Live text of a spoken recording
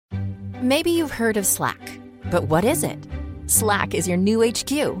Maybe you've heard of Slack, but what is it? Slack is your new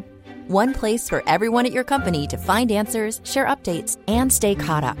HQ. One place for everyone at your company to find answers, share updates, and stay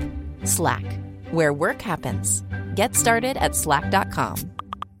caught up. Slack, where work happens. Get started at slack.com.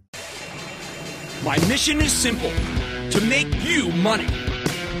 My mission is simple, to make you money.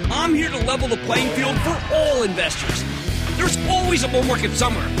 I'm here to level the playing field for all investors. There's always a bull market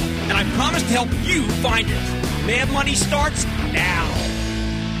somewhere, and I promise to help you find it. Mad Money starts now.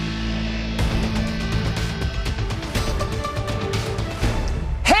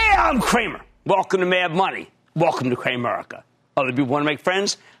 Hey, I'm Cramer. Welcome to Mad Money. Welcome to Cramerica. Other people want to make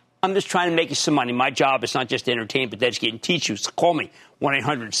friends? I'm just trying to make you some money. My job is not just to entertain, but to educate and teach you. So call me,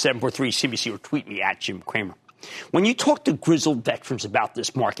 1-800-743-CBC, or tweet me at Jim Cramer. When you talk to grizzled veterans about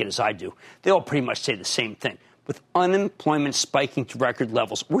this market, as I do, they all pretty much say the same thing. With unemployment spiking to record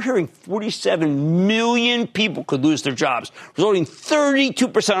levels, we're hearing 47 million people could lose their jobs, resulting in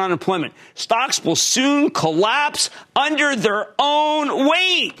 32% unemployment. Stocks will soon collapse under their own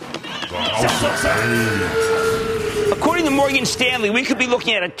weight. According to Morgan Stanley, we could be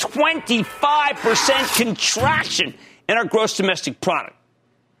looking at a 25% contraction in our gross domestic product.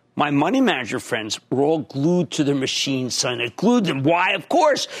 My money manager friends were all glued to their machines Sunday night. Glued them. Why? Of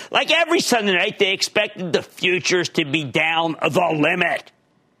course, like every Sunday night, they expected the futures to be down the limit.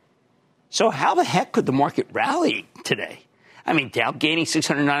 So how the heck could the market rally today? I mean, Dow gaining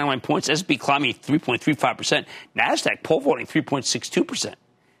 699 points, S&P climbing 3.35%, NASDAQ pole vaulting 3.62%.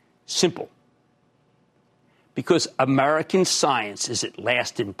 Simple. Because American science is at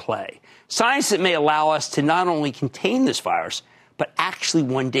last in play. Science that may allow us to not only contain this virus, but actually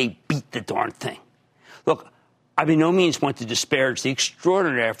one day beat the darn thing. Look, I by no means want to disparage the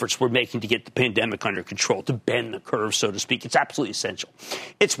extraordinary efforts we're making to get the pandemic under control, to bend the curve, so to speak. It's absolutely essential.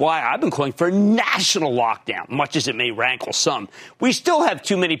 It's why I've been calling for a national lockdown, much as it may rankle some. We still have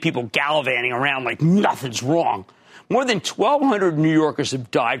too many people gallivanting around like nothing's wrong. More than 1,200 New Yorkers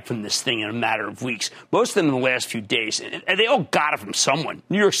have died from this thing in a matter of weeks, most of them in the last few days. And they all got it from someone.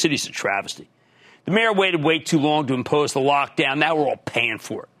 New York City's a travesty. The mayor waited way too long to impose the lockdown. Now we're all paying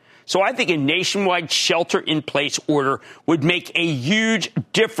for it. So I think a nationwide shelter-in-place order would make a huge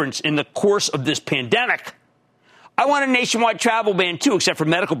difference in the course of this pandemic. I want a nationwide travel ban, too, except for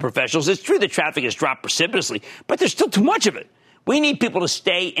medical professionals. It's true that traffic has dropped precipitously, but there's still too much of it. We need people to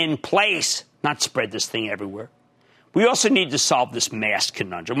stay in place, not spread this thing everywhere. We also need to solve this mask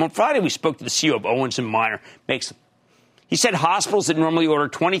conundrum. On Friday, we spoke to the CEO of Owens & Minor. He said hospitals that normally order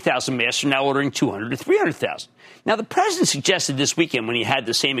 20,000 masks are now ordering 200 to 300,000. Now, the president suggested this weekend when he had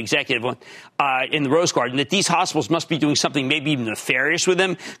the same executive in the Rose Garden that these hospitals must be doing something maybe even nefarious with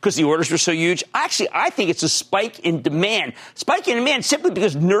them because the orders were so huge. Actually, I think it's a spike in demand. Spike in demand simply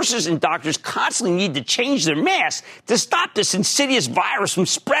because nurses and doctors constantly need to change their masks to stop this insidious virus from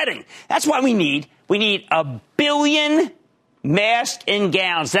spreading. That's why we need 1 billion masks and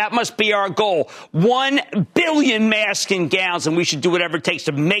gowns. That must be our goal. 1 billion masks and gowns, and we should do whatever it takes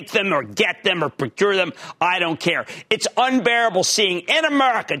to make them or get them or procure them. I don't care. It's unbearable seeing in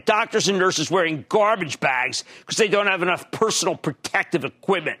America doctors and nurses wearing garbage bags because they don't have enough personal protective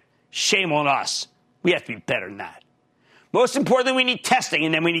equipment. Shame on us. We have to be better than that. Most importantly, we need testing,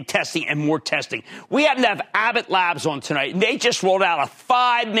 and then we need testing and more testing. We happen to have Abbott Labs on tonight, and they just rolled out a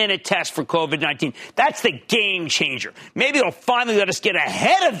 5-minute test for COVID-19. That's the game changer. Maybe it'll finally let us get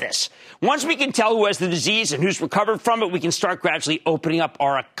ahead of this. Once we can tell who has the disease and who's recovered from it, we can start gradually opening up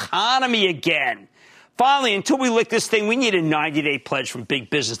our economy again. Finally, until we lick this thing, we need a 90-day pledge from big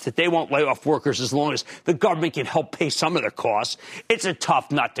business that they won't lay off workers as long as the government can help pay some of their costs. It's a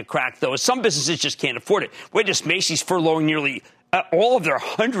tough nut to crack, though, as some businesses just can't afford it. Witness Macy's furloughing nearly all of their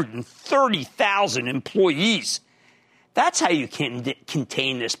 130,000 employees. That's how you can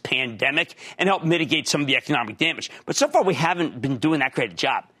contain this pandemic and help mitigate some of the economic damage. But so far, we haven't been doing that great a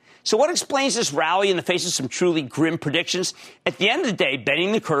job. So what explains this rally in the face of some truly grim predictions? At the end of the day,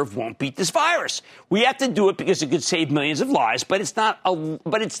 bending the curve won't beat this virus. We have to do it because it could save millions of lives, but it's not a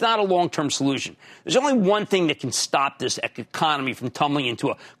long-term solution. There's only one thing that can stop this economy from tumbling into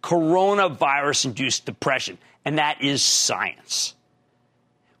a coronavirus-induced depression, and that is science.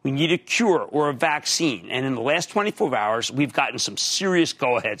 We need a cure or a vaccine. And in the last 24 hours, we've gotten some serious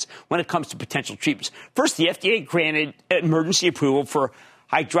go-aheads when it comes to potential treatments. First, the FDA granted emergency approval for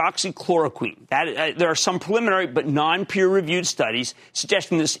hydroxychloroquine. There are some preliminary but non-peer-reviewed studies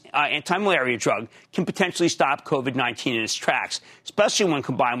suggesting this anti-malaria drug can potentially stop COVID-19 in its tracks, especially when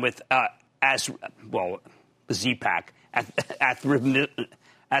combined with the Z-Pak,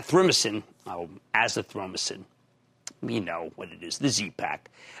 azithromycin. You know what it is, the Z-Pak.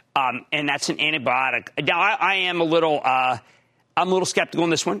 And that's an antibiotic. Now, I am a little I'm a little skeptical on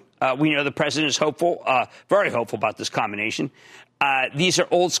this one. We know the president is hopeful, very hopeful about this combination. These are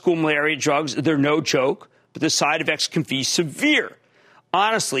old school malaria drugs. They're no joke, but the side effects can be severe.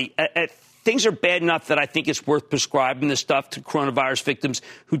 Honestly, things are bad enough that I think it's worth prescribing this stuff to coronavirus victims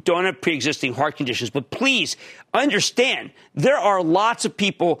who don't have pre-existing heart conditions. But please understand, there are lots of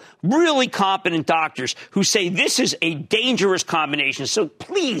people, really competent doctors, who say this is a dangerous combination. So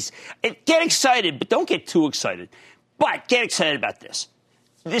please, get excited, but don't get too excited. But get excited about this.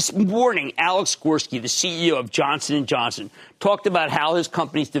 This morning, Alex Gorsky, the CEO of Johnson & Johnson, talked about how his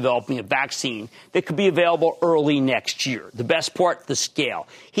company is developing a vaccine that could be available early next year. The best part, the scale.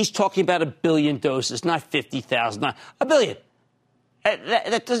 He's talking about 1 billion doses, not 50,000, not 1 billion.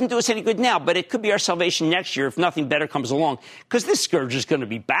 That doesn't do us any good now, but it could be our salvation next year if nothing better comes along, because this scourge is going to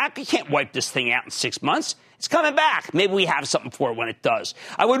be back. You can't wipe this thing out in 6 months. It's coming back. Maybe we have something for it when it does.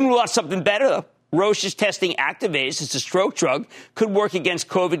 I wouldn't rule out something better, though. Roche is testing Activase. It's a stroke drug. Could work against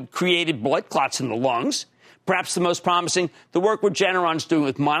COVID-created blood clots in the lungs. Perhaps the most promising, the work Regeneron's doing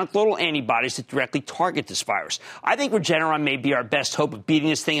with monoclonal antibodies that directly target this virus. I think Regeneron may be our best hope of beating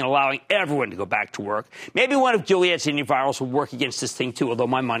this thing and allowing everyone to go back to work. Maybe one of Gilead's antivirals will work against this thing, too, although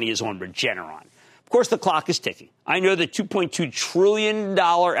my money is on Regeneron. Of course, the clock is ticking. I know the $2.2 trillion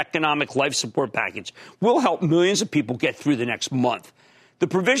economic life support package will help millions of people get through the next month. The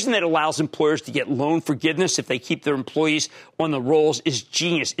provision that allows employers to get loan forgiveness if they keep their employees on the rolls is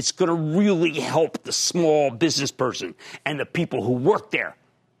genius. It's going to really help the small business person and the people who work there.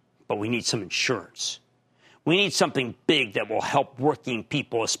 But we need some insurance. We need something big that will help working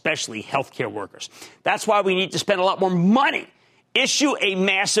people, especially healthcare workers. That's why we need to spend a lot more money. Issue a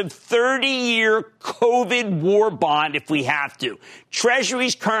massive 30-year COVID war bond if we have to.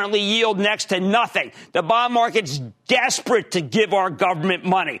 Treasuries currently yield next to nothing. The bond market's desperate to give our government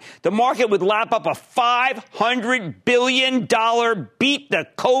money. The market would lap up a $500 billion beat the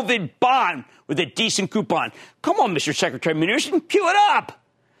COVID bond with a decent coupon. Come on, Mr. Secretary Mnuchin, cue it up.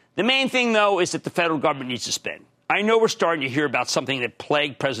 The main thing, though, is that the federal government needs to spend. I know we're starting to hear about something that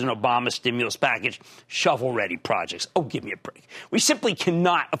plagued President Obama's stimulus package, shovel-ready projects. Oh, give me a break. We simply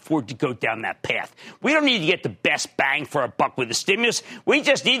cannot afford to go down that path. We don't need to get the best bang for our buck with the stimulus. We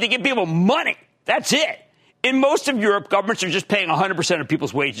just need to give people money. That's it. In most of Europe, governments are just paying 100% of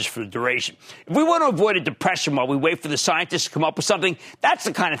people's wages for the duration. If we want to avoid a depression while we wait for the scientists to come up with something, that's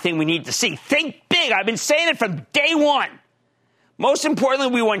the kind of thing we need to see. Think big. I've been saying it from day one. Most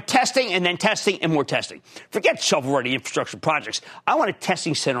importantly, we want testing and then testing and more testing. Forget shovel-ready infrastructure projects. I want a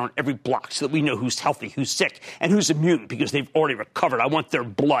testing center on every block so that we know who's healthy, who's sick, and who's immune because they've already recovered. I want their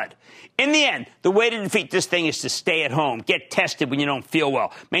blood. In the end, the way to defeat this thing is to stay at home. Get tested when you don't feel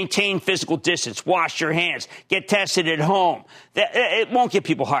well. Maintain physical distance. Wash your hands. Get tested at home. It won't get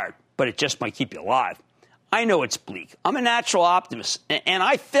people hired, but it just might keep you alive. I know it's bleak. I'm a natural optimist, and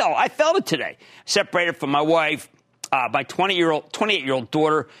I felt it today. Separated from my wife. My 28-year-old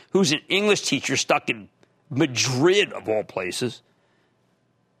daughter, who's an English teacher stuck in Madrid, of all places.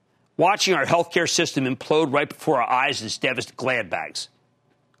 Watching our healthcare system implode right before our eyes is devastating. Glad bags.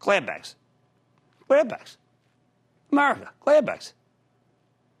 America, glad bags.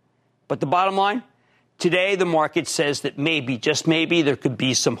 But the bottom line, today the market says that maybe, just maybe, there could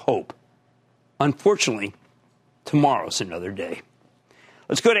be some hope. Unfortunately, tomorrow's another day.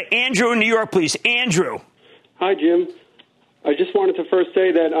 Let's go to Andrew in New York, please. Andrew. Hi, Jim. I just wanted to first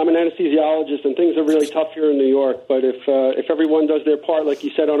say that I'm an anesthesiologist and things are really tough here in New York. But if everyone does their part, like you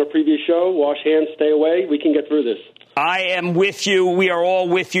said on a previous show, wash hands, stay away, we can get through this. I am with you. We are all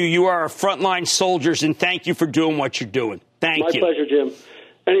with you. You are our frontline soldiers, and thank you for doing what you're doing. Thank you. My pleasure, Jim.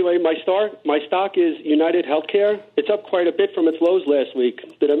 Anyway, my stock is United Healthcare. It's up quite a bit from its lows last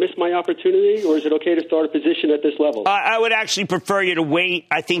week. Did I miss my opportunity, or is it okay to start a position at this level? I would actually prefer you to wait.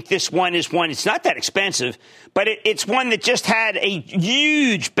 I think this one is one. It's not that expensive, but it's one that just had a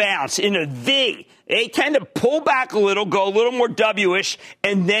huge bounce in a V. They tend to pull back a little, go a little more W-ish,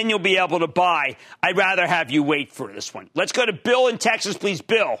 and then you'll be able to buy. I'd rather have you wait for this one. Let's go to Bill in Texas, please.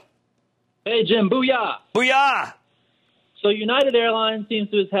 Bill. Hey, Jim. Booyah. Booyah. So United Airlines seems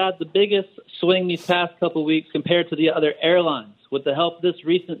to have had the biggest swing these past couple of weeks compared to the other airlines. With the help of this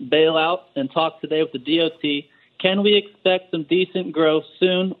recent bailout and talk today with the DOT, can we expect some decent growth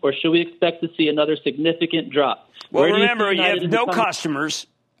soon, or should we expect to see another significant drop? Well, remember, you have no customers,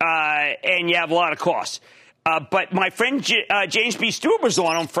 and you have a lot of costs. But my friend James B. Stewart was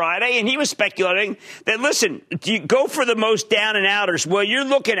on Friday, and he was speculating that, listen, do you go for the most down and outers? Well, you're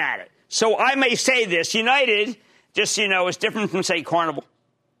looking at it. So I may say this, United, just so you know, is different from, say, Carnival.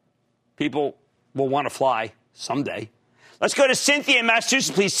 People will want to fly someday. Let's go to Cynthia in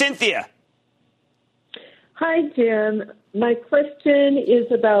Massachusetts, please. Cynthia. Hi, Jim. My question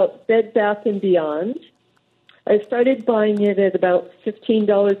is about Bed Bath & Beyond. I started buying it at about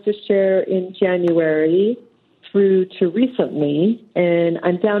 $15 a share in January through to recently, and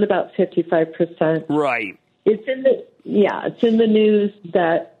I'm down about 55%. Right. It's in the news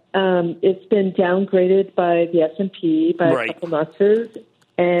that it's been downgraded by the S&P by a couple notches,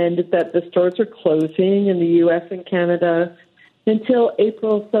 and that the stores are closing in the U.S. and Canada until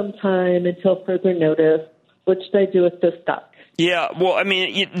April sometime, until further notice. What should I do with this stock? Yeah, well, I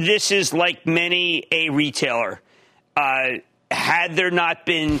mean, this is like many a retailer. Had there not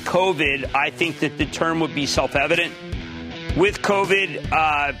been COVID, I think that the term would be self-evident. With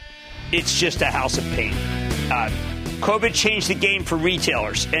COVID, it's just a house of pain. COVID changed the game for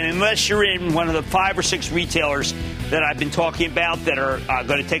retailers. And unless you're in one of the 5 or 6 retailers that I've been talking about that are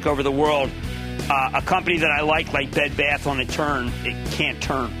going to take over the world, a company that I like Bed Bath on a turn, it can't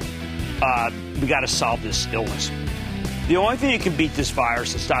turn. We got to solve this illness. The only thing that can beat this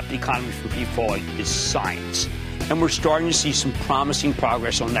virus and stop the economy from falling is science. And we're starting to see some promising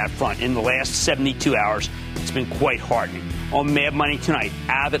progress on that front. In the last 72 hours, it's been quite heartening. On Mad Money tonight,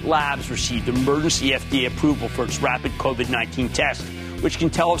 Abbott Labs received emergency FDA approval for its rapid COVID-19 test, which can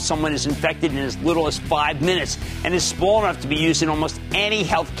tell if someone is infected in as little as 5 minutes and is small enough to be used in almost any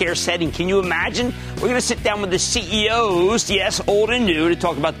healthcare setting. Can you imagine? We're going to sit down with the CEOs, yes, old and new, to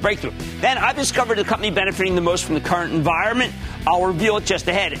talk about the breakthrough. Then I've discovered the company benefiting the most from the current environment. I'll reveal it just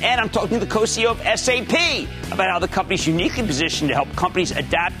ahead. And I'm talking to the co-CEO of SAP about how the company's uniquely positioned to help companies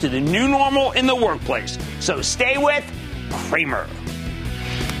adapt to the new normal in the workplace. So stay with Cramer.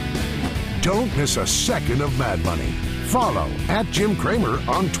 Don't miss a second of Mad Money. Follow @Jim Cramer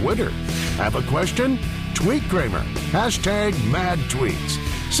on Twitter. Have a question? Tweet Cramer. #MadTweets.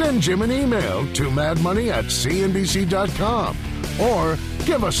 Send Jim an email to madmoney@cnbc.com or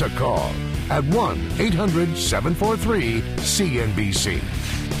give us a call at 1-800-743-CNBC.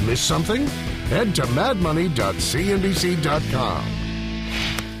 Miss something? Head to madmoney.cnbc.com.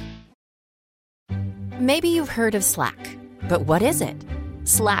 Maybe you've heard of Slack, but what is it?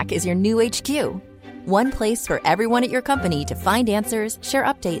 Slack is your new HQ. One place for everyone at your company to find answers, share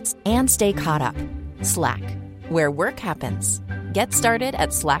updates, and stay caught up. Slack, where work happens. Get started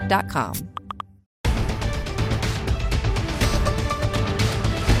at slack.com.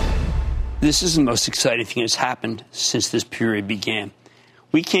 This is the most exciting thing that's happened since this period began.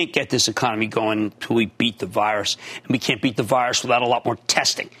 We can't get this economy going until we beat the virus. And we can't beat the virus without a lot more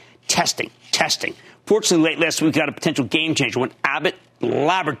testing. Fortunately, late last week, we got a potential game changer when Abbott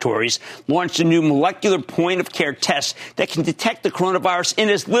Laboratories launched a new molecular point-of-care test that can detect the coronavirus in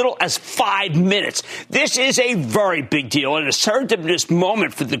as little as 5 minutes. This is a very big deal and a serendipitous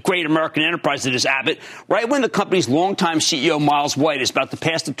moment for the great American enterprise that is Abbott, right when the company's longtime CEO, Miles White, is about to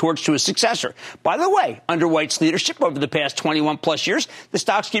pass the torch to his successor. By the way, under White's leadership over the past 21-plus years, the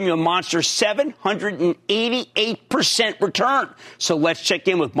stock's giving you a monster 788% return. So let's check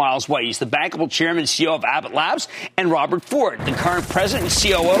in with Miles White. He's the bankable chairman and CEO of Abbott Labs, and Robert Ford, the current president and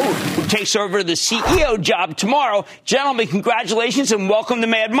COO, who takes over the CEO job tomorrow. Gentlemen, congratulations and welcome to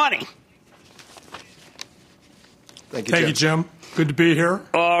Mad Money. Thank you, Jim. Good to be here.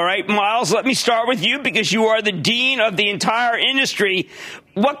 All right, Miles, let me start with you because you are the dean of the entire industry.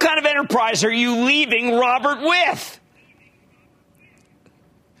 What kind of enterprise are you leaving Robert with?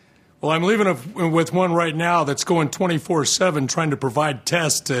 Well, I'm leaving with one right now that's going 24/7, trying to provide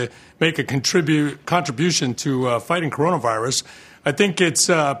tests to make a contribution to fighting coronavirus. I think it's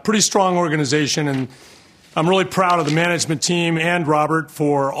a pretty strong organization, and I'm really proud of the management team and Robert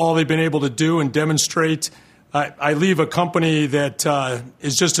for all they've been able to do and demonstrate. I leave a company that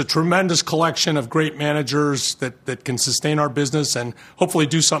is just a tremendous collection of great managers that can sustain our business and hopefully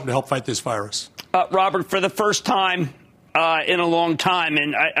do something to help fight this virus. Robert, for the first time in a long time,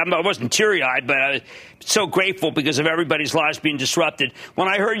 and I wasn't teary-eyed, but I was so grateful because of everybody's lives being disrupted. When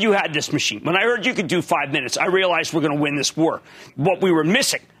I heard you had this machine, when I heard you could do 5 minutes, I realized we're going to win this war. What we were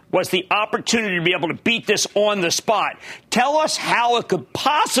missing was the opportunity to be able to beat this on the spot. Tell us how it could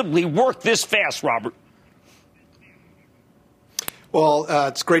possibly work this fast, Robert. Well,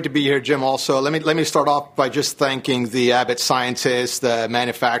 it's great to be here, Jim. Also, let me start off by just thanking the Abbott scientists, the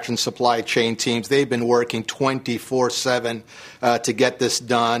manufacturing supply chain teams. They've been working 24/7 to get this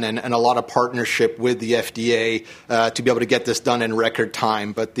done, and a lot of partnership with the FDA to be able to get this done in record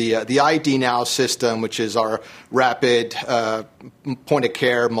time. But the ID Now system, which is our rapid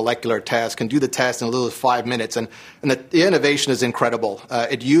point-of-care molecular test, can do the test in as little as 5 minutes, and the innovation is incredible.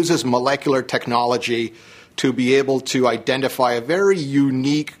 It uses molecular technology to be able to identify a very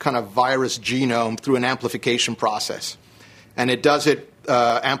unique kind of virus genome through an amplification process. And it does it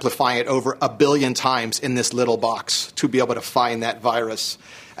amplifying it over 1 billion times in this little box to be able to find that virus.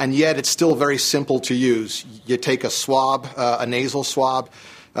 And yet it's still very simple to use. You take a swab, a nasal swab,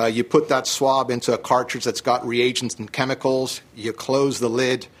 you put that swab into a cartridge that's got reagents and chemicals, you close the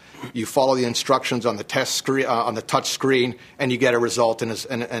lid, you follow the instructions on the test screen, on the touch screen, and you get a result in as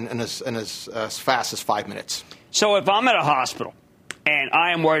fast as 5 minutes. So if I'm at a hospital and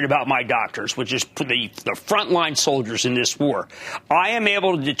I am worried about my doctors, which is the frontline soldiers in this war, I am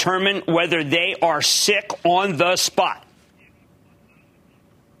able to determine whether they are sick on the spot.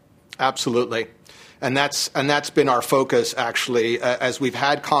 Absolutely. And that's been our focus, actually, as we've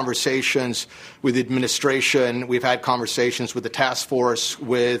had conversations with the administration, we've had conversations with the task force,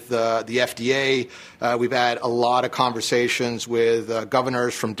 with the FDA. We've had a lot of conversations with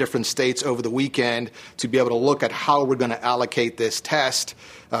governors from different states over the weekend to be able to look at how we're going to allocate this test,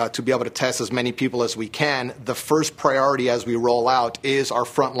 to be able to test as many people as we can. The first priority as we roll out is our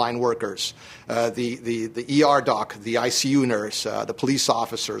frontline workers, the ER doc, the ICU nurse, the police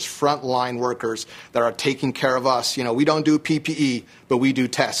officers, frontline workers that are taking care of us. You know, we don't do PPE, but we do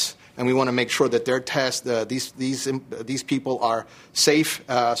tests. And we want to make sure that their tests, these people are safe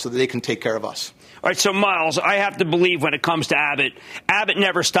so that they can take care of us. All right, so, Miles, I have to believe when it comes to Abbott, Abbott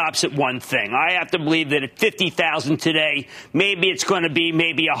never stops at one thing. I have to believe that at 50,000 today, maybe it's going to be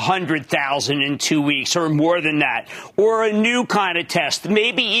maybe 100,000 in 2 weeks or more than that, or a new kind of test,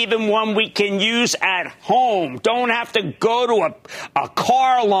 maybe even one we can use at home. Don't have to go to a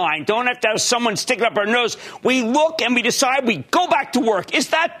car line. Don't have to have someone stick up our nose. We look and we decide we go back to work. Is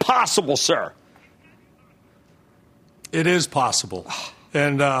that possible, sir? It is possible.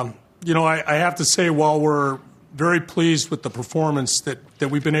 And, you know, I have to say, while we're very pleased with the performance that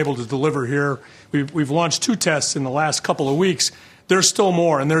we've been able to deliver here, we've launched 2 tests in the last couple of weeks. There's still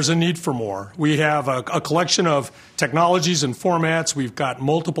more, and there's a need for more. We have a collection of technologies and formats. We've got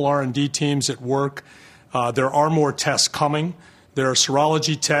multiple R&D teams at work. There are more tests coming. There are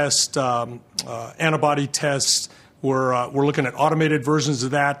serology tests, antibody tests. We're looking at automated versions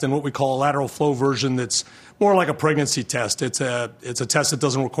of that and what we call a lateral flow version that's more like a pregnancy test. It's a test that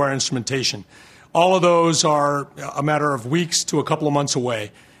doesn't require instrumentation. All of those are a matter of weeks to a couple of months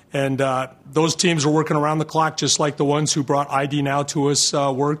away. And those teams are working around the clock, just like the ones who brought ID Now to us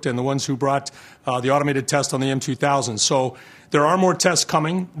worked, and the ones who brought the automated test on the M2000. So there are more tests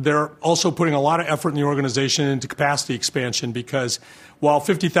coming. They're also putting a lot of effort in the organization into capacity expansion, because while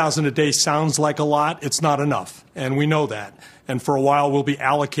 50,000 a day sounds like a lot, it's not enough. And we know that. And for a while, we'll be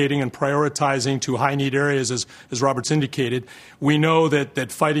allocating and prioritizing to high-need areas, as Robert's indicated. We know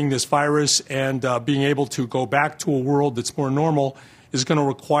that fighting this virus and being able to go back to a world that's more normal is going to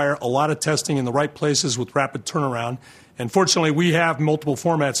require a lot of testing in the right places with rapid turnaround. And fortunately, we have multiple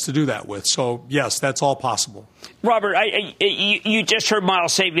formats to do that with. So, yes, that's all possible. Robert, you just heard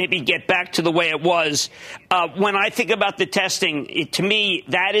Miles say maybe get back to the way it was. When I think about the testing, to me,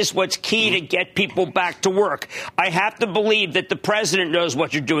 that is what's key to get people back to work. I have to believe that the president knows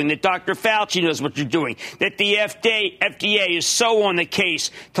what you're doing, that Dr. Fauci knows what you're doing, that the FDA is so on the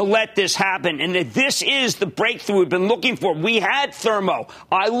case to let this happen, and that this is the breakthrough we've been looking for. We had Thermo.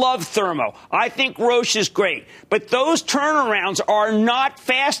 I love Thermo. I think Roche is great. But those turnarounds are not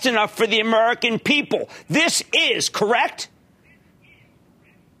fast enough for the American people. This is correct.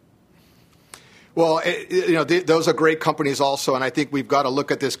 Well, those are great companies also, and I think we've got to look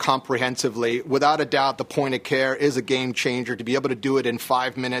at this comprehensively. Without a doubt, the point of care is a game changer. To be able to do it in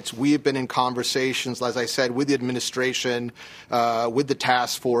 5 minutes, we have been in conversations, as I said, with the administration, with the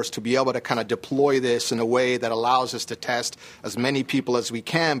task force, to be able to kind of deploy this in a way that allows us to test as many people as we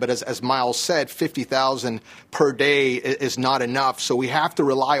can. But as Miles said, 50,000 per day is not enough. So we have to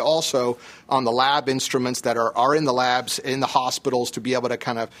rely also on the lab instruments that are in the labs, in the hospitals, to be able to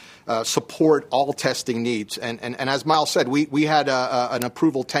kind of support all testing needs. And as Miles said, we had an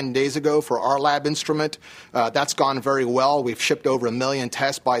approval 10 days ago for our lab instrument. That's gone very well. We've shipped over 1 million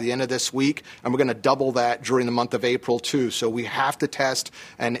tests by the end of this week, and we're going to double that during the month of April, too. So we have to test,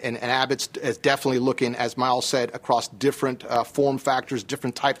 and Abbott is definitely looking, as Miles said, across different form factors,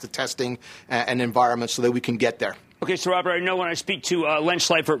 different types of testing and environments so that we can get there. Okay, so Robert, I know when I speak to Len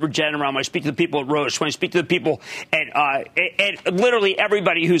Schleifer at Regeneron, when I speak to the people at Roche, when I speak to the people at literally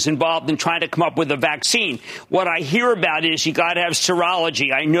everybody who's involved in trying to come up with a vaccine, what I hear about is you got to have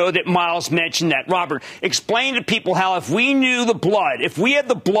serology. I know that Miles mentioned that. Robert, explain to people how if we knew the blood, if we had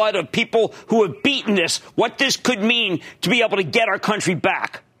the blood of people who have beaten this, what this could mean to be able to get our country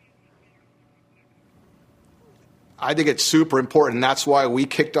back. I think it's super important. That's why we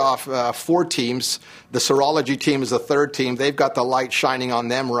kicked off 4 teams. The serology team is the 3rd team. They've got the light shining on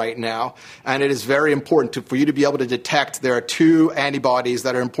them right now. And it is very important for you to be able to detect. There are 2 antibodies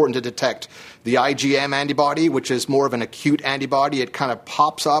that are important to detect. The IgM antibody, which is more of an acute antibody. It kind of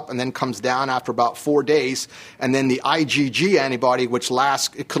pops up and then comes down after about 4 days. And then the IgG antibody, which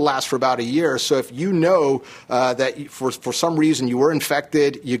could last for about a year. So if you know that for some reason you were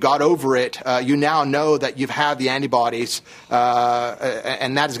infected, you got over it, you now know that you've had the antibodies,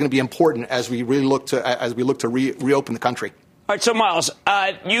 and that is going to be important as we really look to reopen the country. All right, so Miles,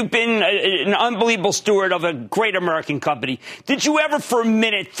 you've been an unbelievable steward of a great American company. Did you ever for a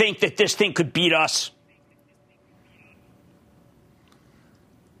minute think that this thing could beat us?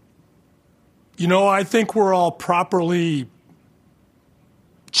 I think we're all properly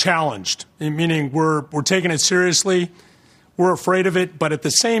challenged, meaning we're taking it seriously. We're afraid of it, but at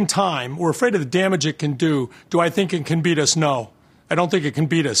the same time, we're afraid of the damage it can do. Do I think it can beat us? No, I don't think it can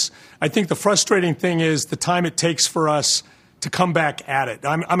beat us. I think the frustrating thing is the time it takes for us to come back at it.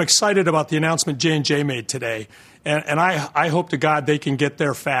 I'm excited about the announcement J&J made today, and I hope to God they can get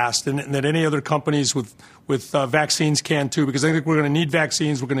there fast, and that any other companies with vaccines can too, because I think we're going to need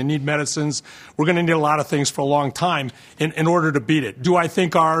vaccines, we're going to need medicines, we're going to need a lot of things for a long time in order to beat it. Do I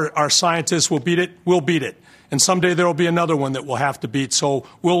think our scientists will beat it? We'll beat it. And someday there will be another one that we'll have to beat. So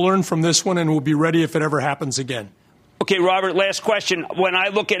we'll learn from this one, and we'll be ready if it ever happens again. Okay, Robert, last question. When I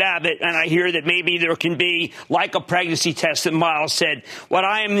look at Abbott and I hear that maybe there can be like a pregnancy test that Miles said, what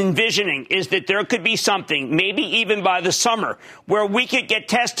I am envisioning is that there could be something, maybe even by the summer, where we could get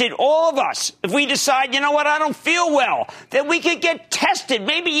tested, all of us. If we decide, I don't feel well, then we could get tested,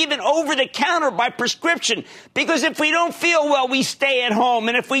 maybe even over the counter by prescription. Because if we don't feel well, we stay at home.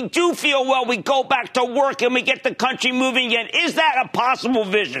 And if we do feel well, we go back to work and we get the country moving again. Is that a possible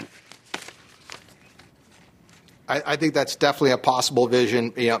vision? I think that's definitely a possible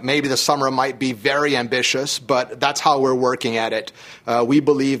vision. Maybe the summer might be very ambitious, but that's how we're working at it. We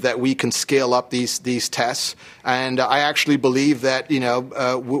believe that we can scale up these tests, and I actually believe that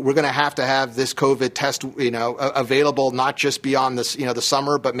we're going to have this COVID test available not just beyond this the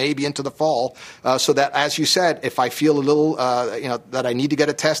summer, but maybe into the fall, so that, as you said, if I feel a little that I need to get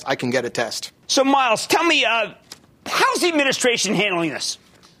a test, I can get a test. So, Miles, tell me, how's the administration handling this?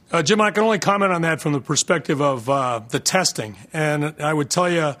 Jim, I can only comment on that from the perspective of the testing. And I would tell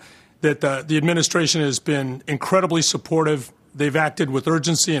you that the administration has been incredibly supportive. They've acted with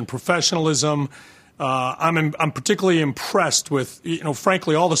urgency and professionalism. I'm particularly impressed with,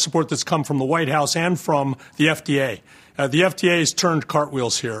 frankly, all the support that's come from the White House and from the FDA. The FDA has turned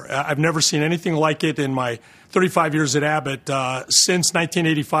cartwheels here. I've never seen anything like it in my 35 years at Abbott. Since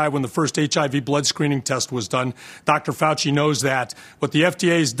 1985, when the first HIV blood screening test was done, Dr. Fauci knows that. What the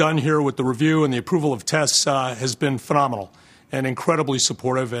FDA has done here with the review and the approval of tests has been phenomenal and incredibly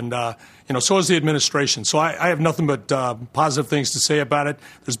supportive. And, so is the administration. So I have nothing but positive things to say about it.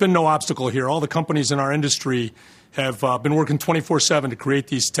 There's been no obstacle here. All the companies in our industry have been working 24/7 to create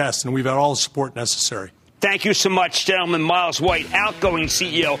these tests, and we've had all the support necessary. Thank you so much, gentlemen. Miles White, outgoing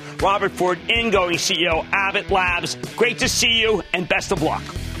CEO, Robert Ford, ingoing CEO, Abbott Labs. Great to see you, and best of luck.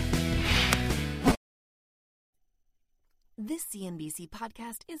 This CNBC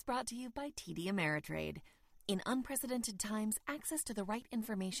podcast is brought to you by TD Ameritrade. In unprecedented times, access to the right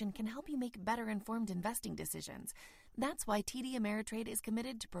information can help you make better-informed investing decisions. That's why TD Ameritrade is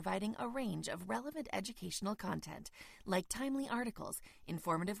committed to providing a range of relevant educational content, like timely articles,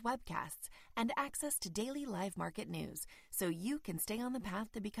 informative webcasts, and access to daily live market news, so you can stay on the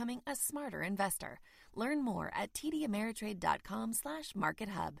path to becoming a smarter investor. Learn more at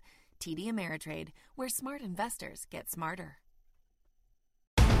tdameritrade.com/markethub. TD Ameritrade, where smart investors get smarter.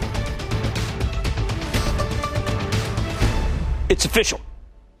 It's official.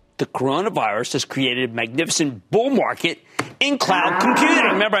 The coronavirus has created a magnificent bull market in cloud computing.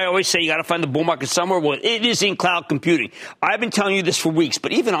 Remember, I always say you got to find the bull market somewhere. Well, it is in cloud computing. I've been telling you this for weeks,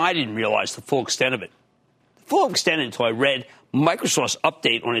 but even I didn't realize the full extent of it. The full extent until I read Microsoft's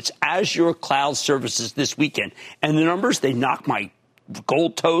update on its Azure cloud services this weekend. And the numbers, they knocked my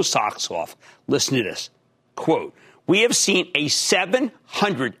gold toe socks off. Listen to this. Quote, we have seen a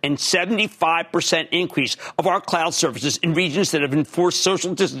 775% increase of our cloud services in regions that have enforced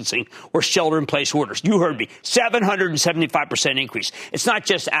social distancing or shelter-in-place orders. You heard me. 775% increase. It's not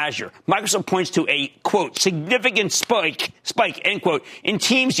just Azure. Microsoft points to a, quote, significant spike, end quote, in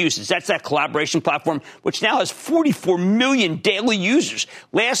Teams usage. That's that collaboration platform, which now has 44 million daily users.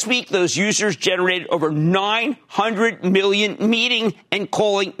 Last week, those users generated over 900 million meeting and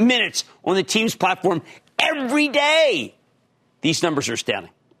calling minutes on the Teams platform every day. These numbers are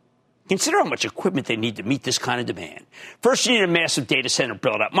astounding. Consider how much equipment they need to meet this kind of demand. First, you need a massive data center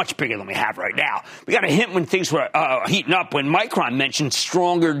build-up, much bigger than we have right now. We got a hint when things were heating up when Micron mentioned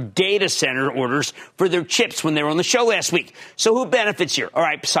stronger data center orders for their chips when they were on the show last week. So who benefits here? All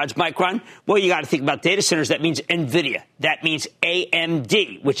right, besides Micron, well, you got to think about data centers. That means NVIDIA. That means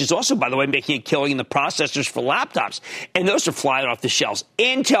AMD, which is also, by the way, making a killing in the processors for laptops. And those are flying off the shelves.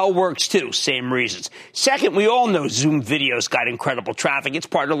 Intel works, too. Same reasons. Second, we all know Zoom Video's got incredible traffic. It's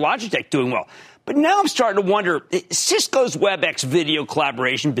part of Logitech doing well. But now I'm starting to wonder, Cisco's WebEx video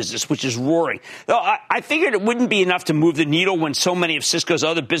collaboration business, which is roaring. Though I figured it wouldn't be enough to move the needle when so many of Cisco's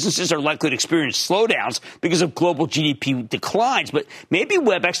other businesses are likely to experience slowdowns because of global GDP declines. But maybe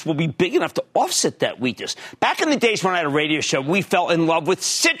WebEx will be big enough to offset that weakness. Back in the days when I had a radio show, we fell in love with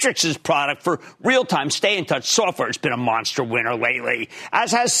Citrix's product for real-time stay-in-touch software. It's been a monster winner lately,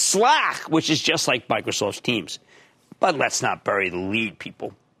 as has Slack, which is just like Microsoft's Teams. But let's not bury the lead,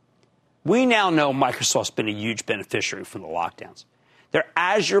 people. We now know Microsoft's been a huge beneficiary from the lockdowns. Their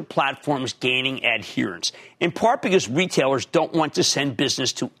Azure platform is gaining adherence, in part because retailers don't want to send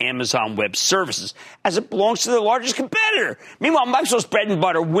business to Amazon Web Services, as it belongs to their largest competitor. Meanwhile, Microsoft's bread and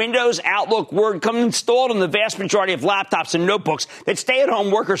butter, Windows, Outlook, Word, come installed on the vast majority of laptops and notebooks that stay-at-home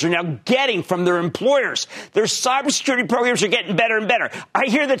workers are now getting from their employers. Their cybersecurity programs are getting better and better. I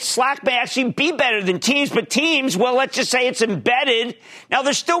hear that Slack may actually be better than Teams, but Teams, well, let's just say it's embedded. Now,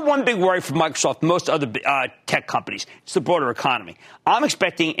 there's still one big worry for Microsoft and most other tech companies. It's the broader economy. I'm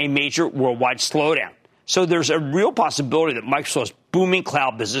expecting a major worldwide slowdown. So there's a real possibility that Microsoft's booming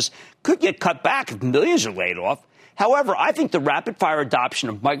cloud business could get cut back if millions are laid off. However, I think the rapid-fire adoption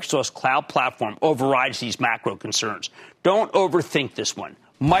of Microsoft's cloud platform overrides these macro concerns. Don't overthink this one.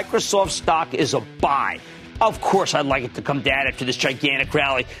 Microsoft stock is a buy. Of course, I'd like it to come down after this gigantic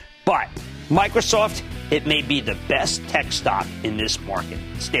rally, but Microsoft, it may be the best tech stock in this market.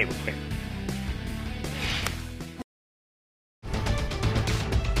 Stay with me.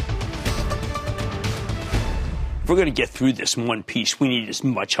 If we're going to get through this in one piece, we need as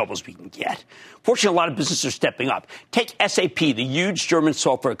much help as we can get. Fortunately, a lot of businesses are stepping up. Take SAP, the huge German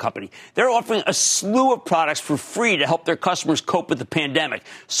software company. They're offering a slew of products for free to help their customers cope with the pandemic.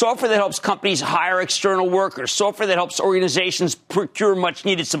 Software that helps companies hire external workers. Software that helps organizations procure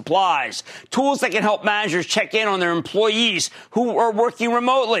much-needed supplies. Tools that can help managers check in on their employees who are working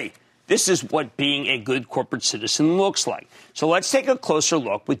remotely. This is what being a good corporate citizen looks like. So let's take a closer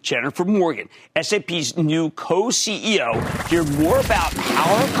look with Jennifer Morgan, SAP's new co-CEO. Hear more about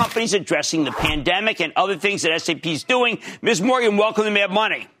how our company's addressing the pandemic and other things that SAP is doing. Ms. Morgan, welcome to Mad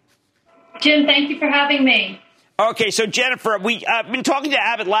Money. Jim, thank you for having me. Okay, so Jennifer, we've been talking to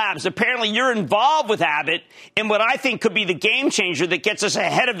Abbott Labs. Apparently you're involved with Abbott in what I think could be the game changer that gets us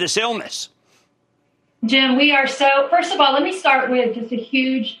ahead of this illness. Jim, we are so, first of all, let me start with just a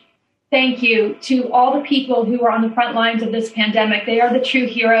huge thank you to all the people who are on the front lines of this pandemic. They are the true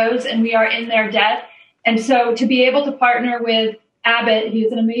heroes, and we are in their debt. And so to be able to partner with Abbott,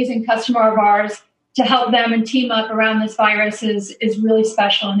 who's an amazing customer of ours, to help them and team up around this virus is really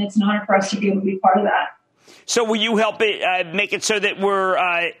special, and it's an honor for us to be able to be part of that. So will you help it make it so that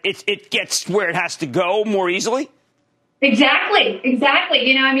it gets where it has to go more easily? Exactly.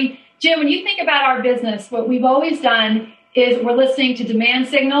 Jim, when you think about our business, what we've always done is we're listening to demand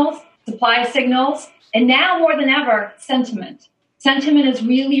signals, supply signals, and now more than ever, sentiment. Sentiment is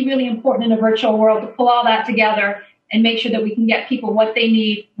really, really important in a virtual world to pull all that together and make sure that we can get people what they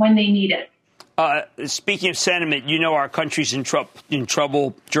need when they need it. Speaking of sentiment, you know our country's in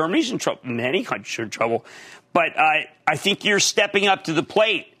trouble. Germany's in trouble. Many countries are in trouble. But I think you're stepping up to the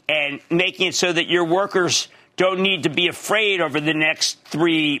plate and making it so that your workers don't need to be afraid over the next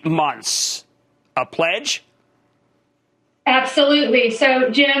 3 months. A pledge? Absolutely. So,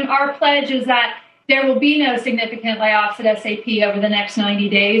 Jim, our pledge is that there will be no significant layoffs at SAP over the next 90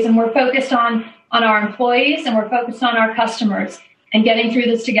 days. And we're focused on our employees and we're focused on our customers and getting through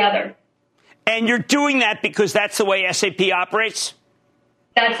this together. And you're doing that because that's the way SAP operates?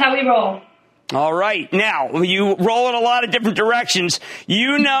 That's how we roll. All right. Now, you roll in a lot of different directions.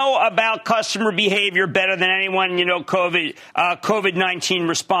 You know about customer behavior better than anyone. You know, COVID-19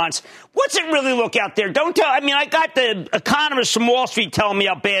 response. What's it really look out there? Don't tell. I mean, I got the economists from Wall Street telling me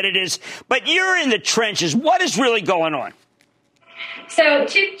how bad it is, but you're in the trenches. What is really going on? So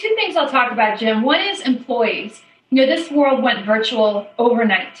two things I'll talk about, Jim. One is employees. You know, this world went virtual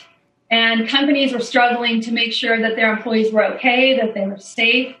overnight. And companies were struggling to make sure that their employees were okay, that they were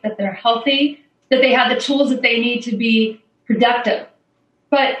safe, that they're healthy, that they had the tools that they need to be productive.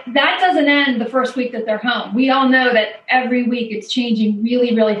 But that doesn't end the first week that they're home. We all know that every week it's changing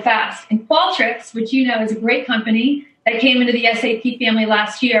really, really fast. And Qualtrics, which you know is a great company that came into the SAP family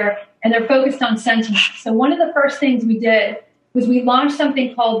last year, and they're focused on sentiment. So one of the first things we did was we launched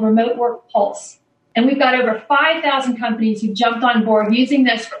something called Remote Work Pulse. And we've got over 5,000 companies who jumped on board using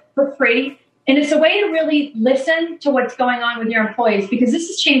this for free. And it's a way to really listen to what's going on with your employees, because this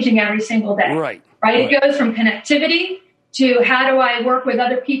is changing every single day. Right? It goes from connectivity to how do I work with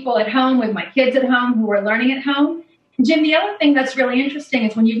other people at home, with my kids at home who are learning at home. And Jim, the other thing that's really interesting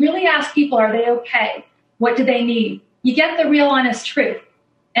is when you really ask people, are they okay? What do they need? You get the real honest truth.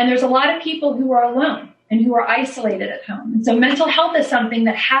 And there's a lot of people who are alone and who are isolated at home. And so mental health is something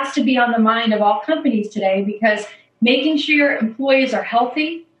that has to be on the mind of all companies today, because making sure your employees are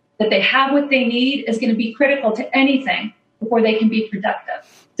healthy, that they have what they need, is going to be critical to anything before they can be productive.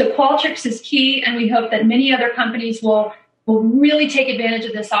 So Qualtrics is key, and we hope that many other companies will really take advantage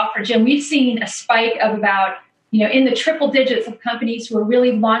of this offer. Jim, we've seen a spike of about, in the triple digits of companies who are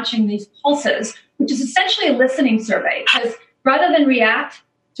really launching these pulses, which is essentially a listening survey. Because rather than react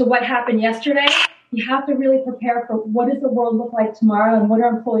to what happened yesterday, you have to really prepare for what does the world look like tomorrow and what are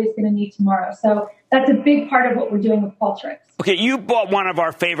employees going to need tomorrow. So that's a big part of what we're doing with Qualtrics. Okay, you bought one of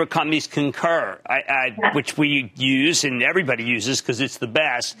our favorite companies, Concur, which we use and everybody uses because it's the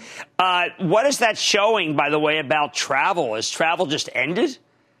best. What is that showing, by the way, about travel? Has travel just ended?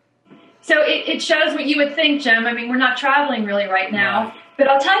 So it shows what you would think, Jim. I mean, we're not traveling really right now. No. But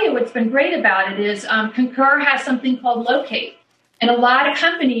I'll tell you what's been great about it is Concur has something called Locate. And a lot of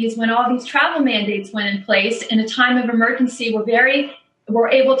companies, when all these travel mandates went in place, in a time of emergency, were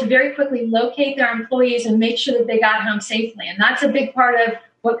able to very quickly locate their employees and make sure that they got home safely. And that's a big part of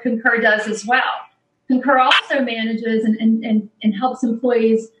what Concur does as well. Concur also manages and helps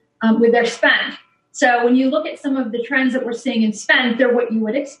employees with their spend. So when you look at some of the trends that we're seeing in spend, they're what you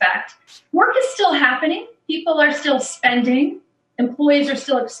would expect. Work is still happening. People are still spending. Employees are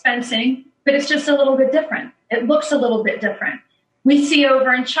still expensing, but it's just a little bit different. It looks a little bit different. We see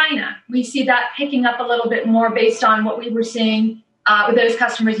over in China, we see that picking up a little bit more based on what we were seeing with those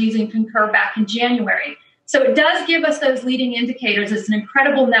customers using Concur back in January. So it does give us those leading indicators. It's an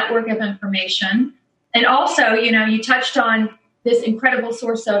incredible network of information. And also, you touched on this incredible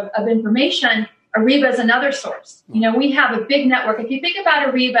source of information. Ariba is another source. We have a big network. If you think about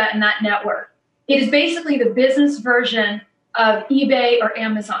Ariba and that network, it is basically the business version of eBay or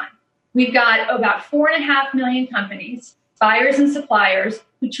Amazon. We've got about 4.5 million companies, buyers and suppliers,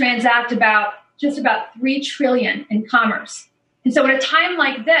 who transact just about $3 trillion in commerce. And so at a time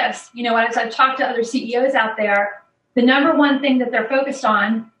like this, as I've talked to other CEOs out there, the number one thing that they're focused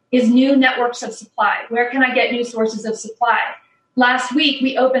on is new networks of supply. Where can I get new sources of supply? Last week,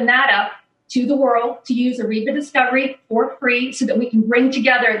 we opened that up to the world to use Ariba Discovery for free so that we can bring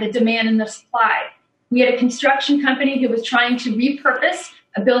together the demand and the supply. We had a construction company who was trying to repurpose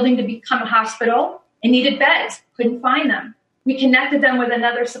a building to become a hospital and needed beds, couldn't find them. We connected them with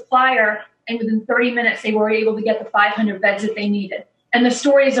another supplier, and within 30 minutes, they were able to get the 500 beds that they needed. And the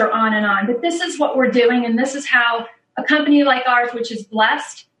stories are on and on. But this is what we're doing, and this is how a company like ours, which is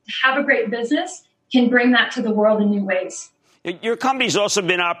blessed to have a great business, can bring that to the world in new ways. Your company's also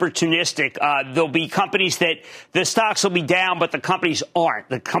been opportunistic. There'll be companies that the stocks will be down, but the companies aren't.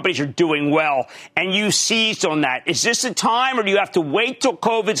 The companies are doing well, and you seized on that. Is this a time, or do you have to wait till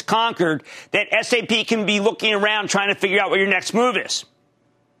COVID's conquered, that SAP can be looking around trying to figure out what your next move is?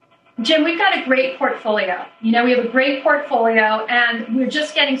 Jim, we've got a great portfolio. We have a great portfolio, and we're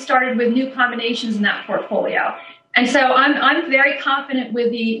just getting started with new combinations in that portfolio. And so I'm very confident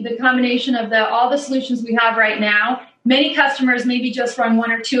with the combination of all the solutions we have right now. Many customers maybe just run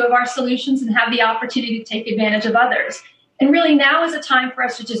one or two of our solutions and have the opportunity to take advantage of others. And really now is a time for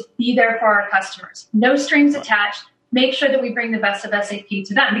us to just be there for our customers. No strings attached. Make sure that we bring the best of SAP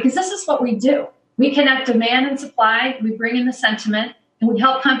to them, because this is what we do. We connect demand and supply. We bring in the sentiment, and we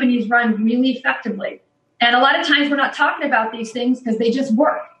help companies run really effectively. And a lot of times we're not talking about these things because they just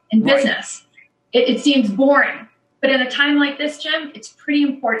work in business. Right. It seems boring. But in a time like this, Jim, it's pretty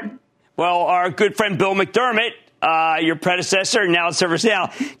important. Well, our good friend Bill McDermott, your predecessor, now at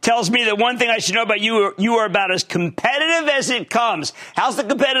ServiceNow, tells me that one thing I should know about you are about as competitive as it comes. How's the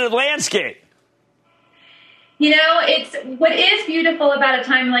competitive landscape? It's what is beautiful about a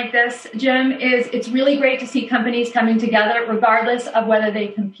time like this, Jim, is it's really great to see companies coming together regardless of whether they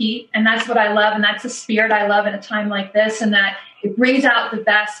compete. And that's what I love. And that's the spirit I love in a time like this, and that it brings out the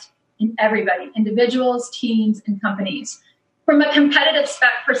best in everybody, individuals, teams, and companies. From a competitive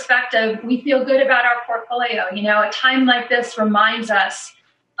perspective, we feel good about our portfolio. A time like this reminds us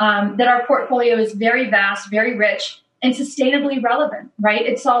that our portfolio is very vast, very rich, and sustainably relevant, right?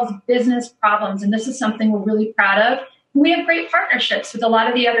 It solves business problems, and this is something we're really proud of. We have great partnerships with a lot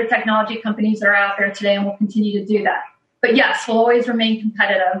of the other technology companies that are out there today, and we'll continue to do that. But yes, we'll always remain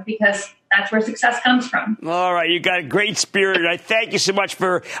competitive because that's where success comes from. All right. You got a great spirit. I thank you so much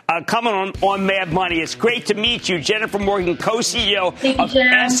for coming on Mad Money. It's great to meet you. Jennifer Morgan, co-CEO of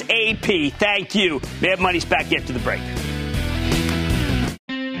SAP. Thank you. Mad Money's back after the break.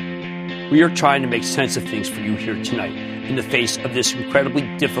 We are trying to make sense of things for you here tonight in the face of this incredibly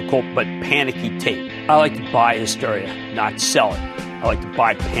difficult but panicky tape. I like to buy hysteria, not sell it. I like to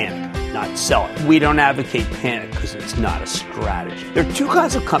buy panic, not sell it. We don't advocate panic because it's not a strategy. There are two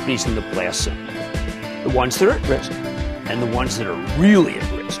kinds of companies in the blast zone. The ones that are at risk and the ones that are really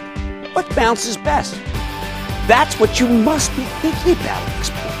at risk. What bounces best? That's what you must be thinking about at this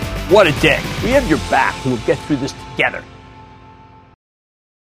point. What a day. We have your back and we'll get through this together.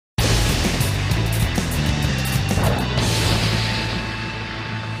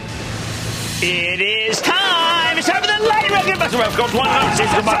 It is time. It's time for the lightning round.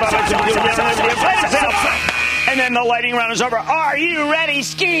 And then the lightning round is over. Are you ready?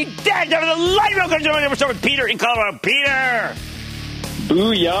 Ski dash over the lightning round. We're starting with Peter in Colorado. Peter.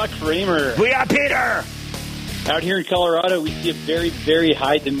 Booyah, Cramer. Booyah, Peter. Out here in Colorado, we see a very, very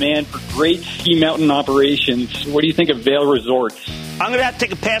high demand for great ski mountain operations. What do you think of Vail Resorts? I'm going to have to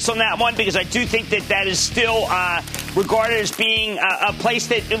take a pass on that one because I do think that is still regarded as being a place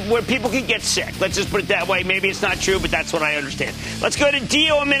where people can get sick. Let's just put it that way. Maybe it's not true, but that's what I understand. Let's go to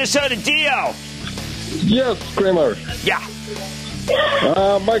Dio in Minnesota. Dio. Yes, Cramer. Yeah.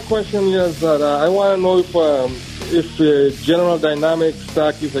 My question is that I want to know if General Dynamics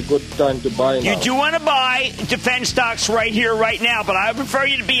stock is a good time to buy now. You do want to buy defense stocks right here, right now, but I would prefer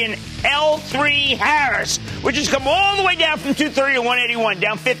you to be in L3 Harris, which has come all the way down from 230 to 181,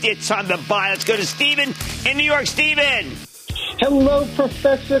 down 50. It's time to buy. Let's go to Stephen in New York. Stephen. Hello,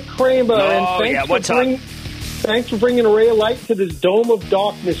 Professor Cramer. Oh, yeah, what's up? Thanks for bringing a ray of light to this dome of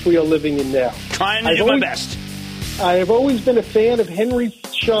darkness we are living in now. Trying to do my best. I have always been a fan of Henry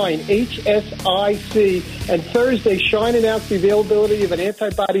Schein, HSIC, and Thursday, Schein announced the availability of an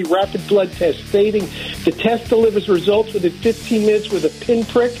antibody rapid blood test, stating the test delivers results within 15 minutes with a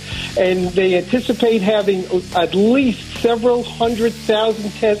pinprick, and they anticipate having at least several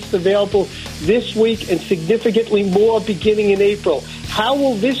 100,000 tests available this week and significantly more beginning in April. How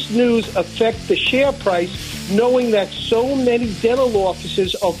will this news affect the share price, knowing that so many dental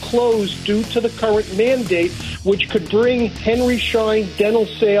offices are closed due to the current mandate, which could bring Henry Schein dental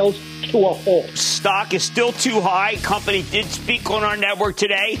sales to a halt? Stock is still too high. Company did speak on our network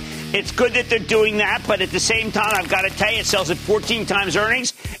today. It's good that they're doing that, but at the same time, I've got to tell you, it sells at 14 times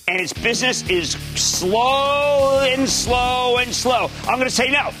earnings, and its business is slow and slow and slow. I'm going to say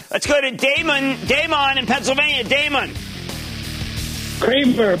no. Let's go to Damon in Pennsylvania. Damon.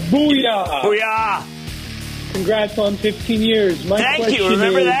 Kramer, booyah. Booyah. Congrats on 15 years. Thank you.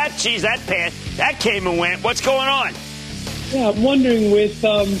 Remember that? Jeez, that came and went. What's going on? Yeah, I'm wondering with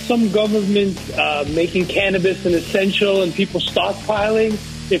some governments making cannabis an essential and people stockpiling,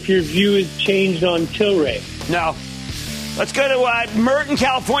 if your view has changed on Tilray. No. Let's go to Mert in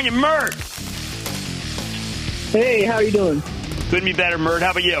California. Mert. Hey, how you doing? Couldn't be better, Mert. How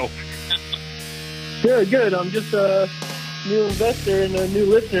about you? Good. I'm just a new investor and a new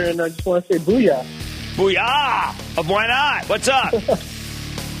listener, and I just want to say booyah. Booyah! Why not? What's up?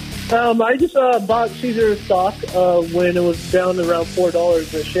 I just bought Caesar stock when it was down around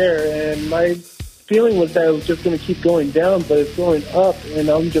 $4 a share, and my feeling was that it was just going to keep going down, but it's going up, and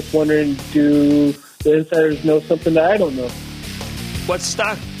I'm just wondering, do the insiders know something that I don't know? What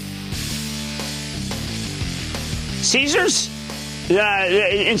stock? Caesars?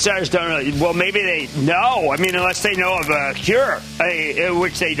 Insiders don't really. Well, maybe they know. I mean, unless they know of a cure,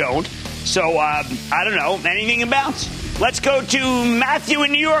 which they don't. So, I don't know. Anything about? Let's go to Matthew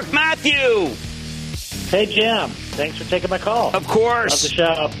in New York. Matthew. Hey, Jim. Thanks for taking my call. Of course.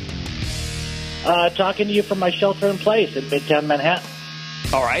 Love the show. Talking to you from my shelter in place in Midtown Manhattan.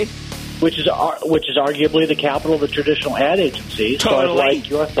 All right. Which is arguably the capital of the traditional ad agency. Totally. So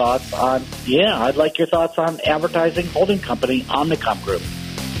I'd like your thoughts on advertising holding company Omnicom Group.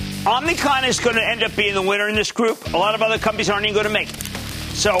 Omnicom is going to end up being the winner in this group. A lot of other companies aren't even going to make it.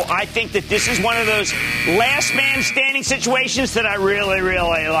 So I think that this is one of those last man standing situations that I really,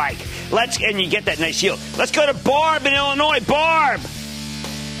 really like. And you get that nice yield. Let's go to Barb in Illinois. Barb.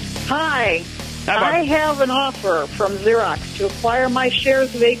 Hi. I have an offer from Xerox to acquire my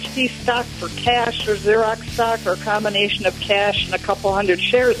shares of HP stock for cash or Xerox stock or a combination of cash and a couple hundred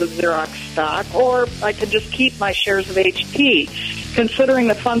shares of Xerox stock, or I could just keep my shares of HP. Considering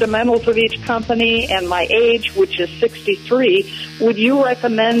the fundamentals of each company and my age, which is 63, would you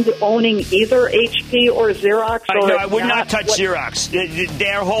recommend owning either HP or Xerox? I would not touch Xerox.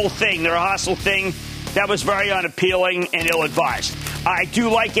 Their whole thing, they're a hostile thing. That was very unappealing and ill-advised. I do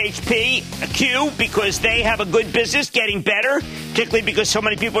like HP, because they have a good business getting better, particularly because so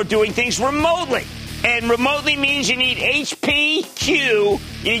many people are doing things remotely. And remotely means you need HP, you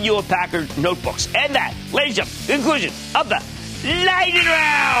need Hewlett-Packard notebooks. And that, ladies and gentlemen, the conclusion of the Lightning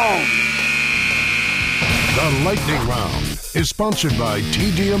Round. The Lightning Round is sponsored by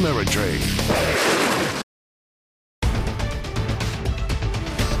TD Ameritrade.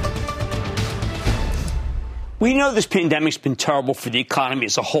 We know this pandemic's been terrible for the economy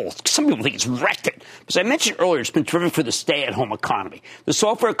as a whole. Some people think it's wrecked it. As I mentioned earlier, it's been terrific for the stay-at-home economy. The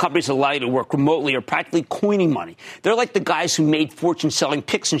software companies that allow you to work remotely are practically coining money. They're like the guys who made fortunes selling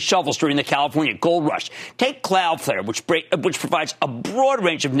picks and shovels during the California gold rush. Take Cloudflare, which provides a broad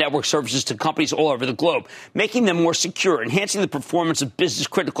range of network services to companies all over the globe, making them more secure, enhancing the performance of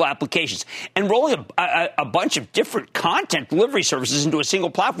business-critical applications, and rolling a bunch of different content delivery services into a single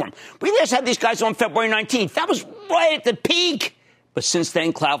platform. We just had these guys on February 19th. That was right at the peak. But since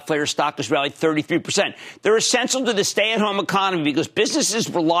then, Cloudflare stock has rallied 33%. They're essential to the stay-at-home economy because businesses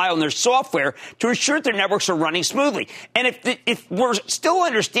rely on their software to ensure that their networks are running smoothly. And if we're still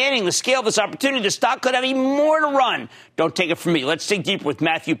understanding the scale of this opportunity, the stock could have even more to run. Don't take it from me. Let's dig deeper with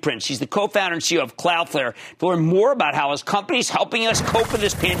Matthew Prince. He's the co-founder and CEO of Cloudflare to learn more about how his company is helping us cope with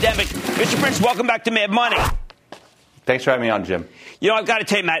this pandemic. Mr. Prince, welcome back to Mad Money. Thanks for having me on, Jim. You know, I've got to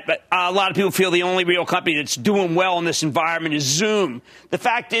tell you, Matt, but a lot of people feel the only real company that's doing well in this environment is Zoom. The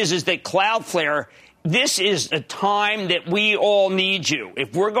fact is that Cloudflare, this is a time that we all need you.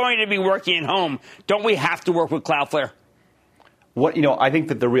 If we're going to be working at home, don't we have to work with Cloudflare? I think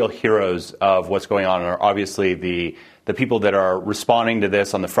that the real heroes of what's going on are obviously the people that are responding to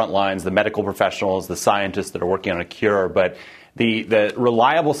this on the front lines, the medical professionals, the scientists that are working on a cure. But the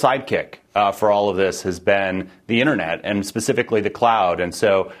reliable sidekick for all of this has been the internet and specifically the cloud. And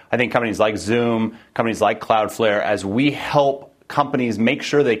so I think companies like Zoom, companies like Cloudflare, as we help companies make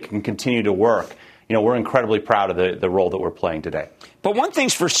sure they can continue to work, we're incredibly proud of the role that we're playing today. But one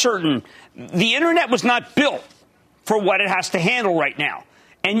thing's for certain, the internet was not built for what it has to handle right now.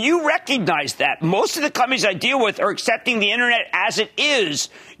 And you recognize that. Most of the companies I deal with are accepting the internet as it is.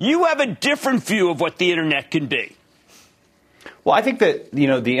 You have a different view of what the internet can be. Well, I think that, the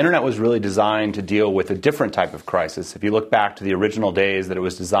internet was really designed to deal with a different type of crisis. If you look back to the original days that it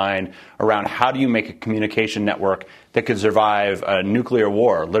was designed around how do you make a communication network that could survive a nuclear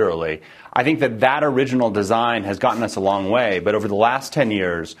war, literally, I think that original design has gotten us a long way. But over the last 10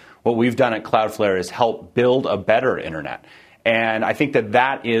 years, what we've done at Cloudflare is help build a better internet. And I think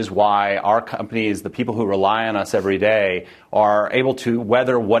that is why our companies, the people who rely on us every day, are able to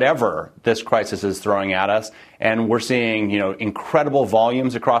weather whatever this crisis is throwing at us. And we're seeing, incredible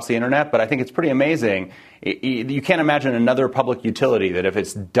volumes across the internet. But I think it's pretty amazing. You can't imagine another public utility that if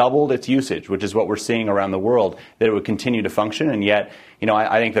it's doubled its usage, which is what we're seeing around the world, that it would continue to function. And yet,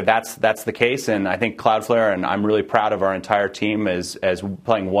 I think that's the case. And I think Cloudflare, and I'm really proud of our entire team as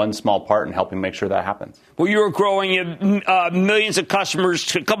playing one small part in helping make sure that happens. Well, you're growing millions of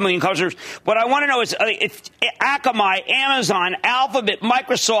customers, a couple million customers. What I want to know is if Akamai, Amazon, Alphabet,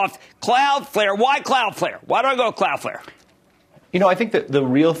 Microsoft, Cloudflare, why Cloudflare? Why do I go Cloudflare? I think that the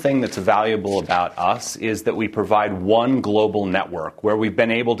real thing that's valuable about us is that we provide one global network where we've been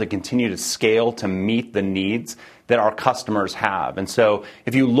able to continue to scale to meet the needs that our customers have. And so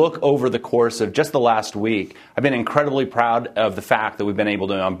if you look over the course of just the last week, I've been incredibly proud of the fact that we've been able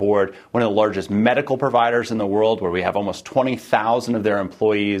to onboard one of the largest medical providers in the world, where we have almost 20,000 of their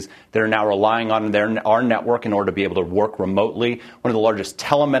employees that are now relying on our network in order to be able to work remotely. One of the largest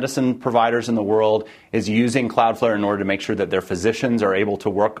telemedicine providers in the world is using Cloudflare in order to make sure that their physicians are able to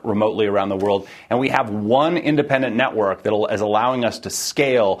work remotely around the world. And we have one independent network that is allowing us to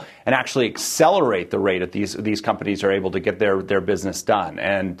scale and actually accelerate the rate at these companies are able to get their business done.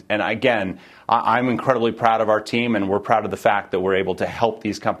 And again, I'm incredibly proud of our team, and we're proud of the fact that we're able to help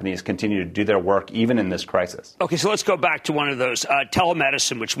these companies continue to do their work even in this crisis. Okay, so let's go back to one of those,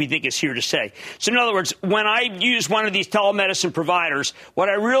 telemedicine, which we think is here to stay. So in other words, when I use one of these telemedicine providers, what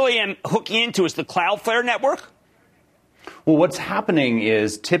I really am hooking into is the Cloudflare network? Well, what's happening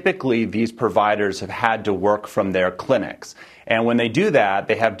is typically these providers have had to work from their clinics. And when they do that,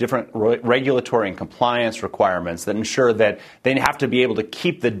 they have different regulatory and compliance requirements that ensure that they have to be able to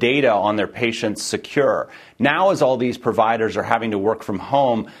keep the data on their patients secure. Now, as all these providers are having to work from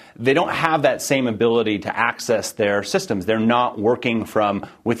home, they don't have that same ability to access their systems. They're not working from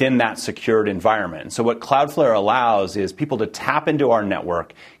within that secured environment. So what Cloudflare allows is people to tap into our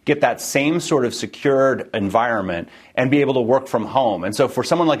network, get that same sort of secured environment, and be able able to work from home. And so for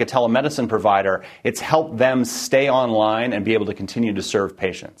someone like a telemedicine provider, it's helped them stay online and be able to continue to serve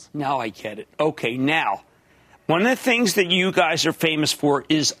patients. Now I get it. Okay, now, one of the things that you guys are famous for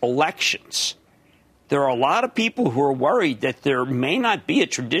is elections. There are a lot of people who are worried that there may not be a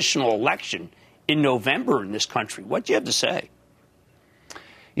traditional election in November in this country. What do you have to say?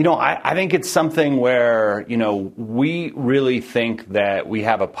 I think it's something where, we really think that we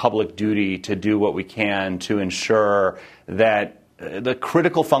have a public duty to do what we can to ensure that the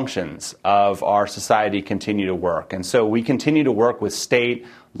critical functions of our society continue to work. And so we continue to work with state,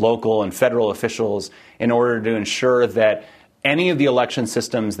 local, and federal officials in order to ensure that any of the election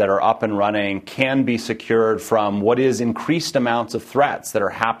systems that are up and running can be secured from what is increased amounts of threats that are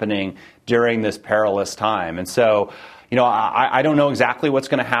happening during this perilous time. And so, I don't know exactly what's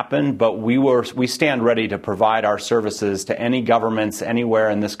going to happen, but we stand ready to provide our services to any governments anywhere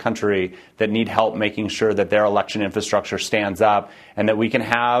in this country that need help making sure that their election infrastructure stands up and that we can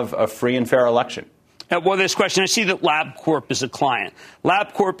have a free and fair election. Well, this question, I see that LabCorp is a client.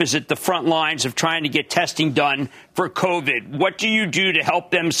 LabCorp is at the front lines of trying to get testing done for COVID. What do you do to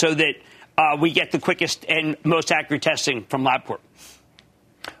help them so that we get the quickest and most accurate testing from LabCorp?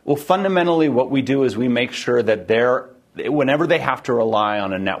 Well, fundamentally, what we do is we make sure that whenever they have to rely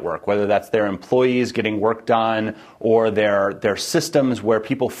on a network, whether that's their employees getting work done or their systems where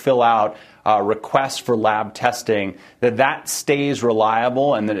people fill out requests for lab testing, that stays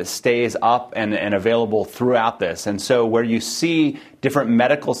reliable and that it stays up and available throughout this. And so where you see different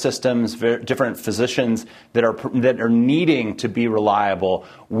medical systems, different physicians that are needing to be reliable,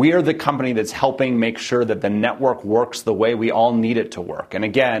 we're the company that's helping make sure that the network works the way we all need it to work. And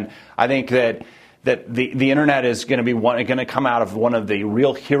again, I think that the internet is going to come out of one of the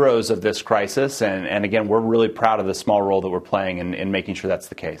real heroes of this crisis. And again, we're really proud of the small role that we're playing in making sure that's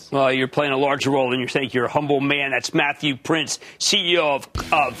the case. Well, you're playing a larger role than you think. You're a humble man. That's Matthew Prince, CEO of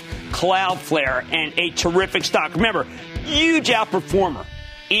Cloudflare, and a terrific stock. Remember, huge outperformer,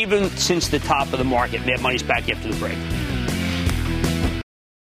 even since the top of the market. Mad Money's back after the break.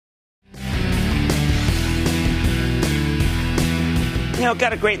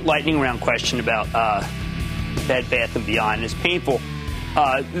 Got a great lightning round question about Bed Bath & Beyond. It's painful.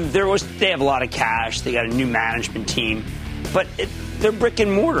 They have a lot of cash. They got a new management team. But they're brick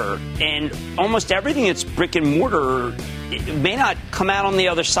and mortar. And almost everything that's brick and mortar, it may not come out on the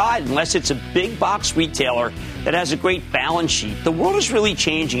other side unless it's a big box retailer that has a great balance sheet. The world is really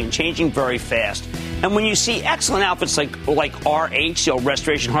changing and changing very fast. And when you see excellent outfits like RH,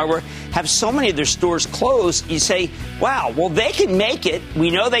 Restoration Hardware, have so many of their stores closed, you say, wow, well, they can make it. We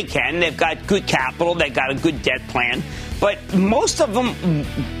know they can. They've got good capital. They've got a good debt plan. But most of them,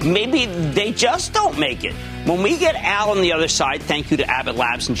 maybe they just don't make it. When we get out on the other side, thank you to Abbott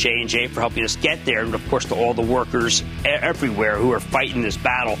Labs and J&J for helping us get there, and, of course, to all the workers everywhere who are fighting this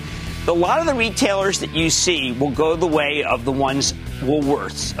battle. A lot of the retailers that you see will go the way of the ones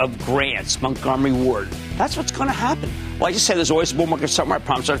Woolworths, of Grants, Montgomery Ward. That's what's going to happen. Well, I just said there's always a bull market somewhere. I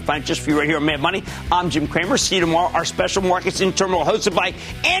promise I'll find it just for you right here on Mad Money. I'm Jim Cramer. See you tomorrow. Our special Markets in Terminal, hosted by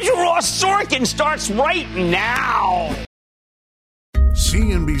Andrew Ross Sorkin, starts right now.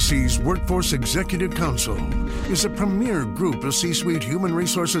 CNBC's Workforce Executive Council is a premier group of C-suite human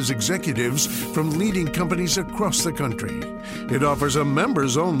resources executives from leading companies across the country. It offers a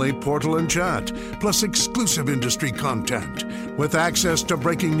members-only portal and chat, plus exclusive industry content, with access to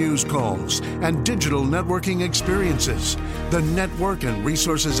breaking news calls and digital networking experiences. The network and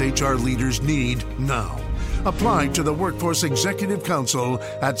resources HR leaders need now. Apply to the Workforce Executive Council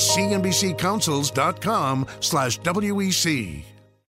at cnbccouncils.com/WEC.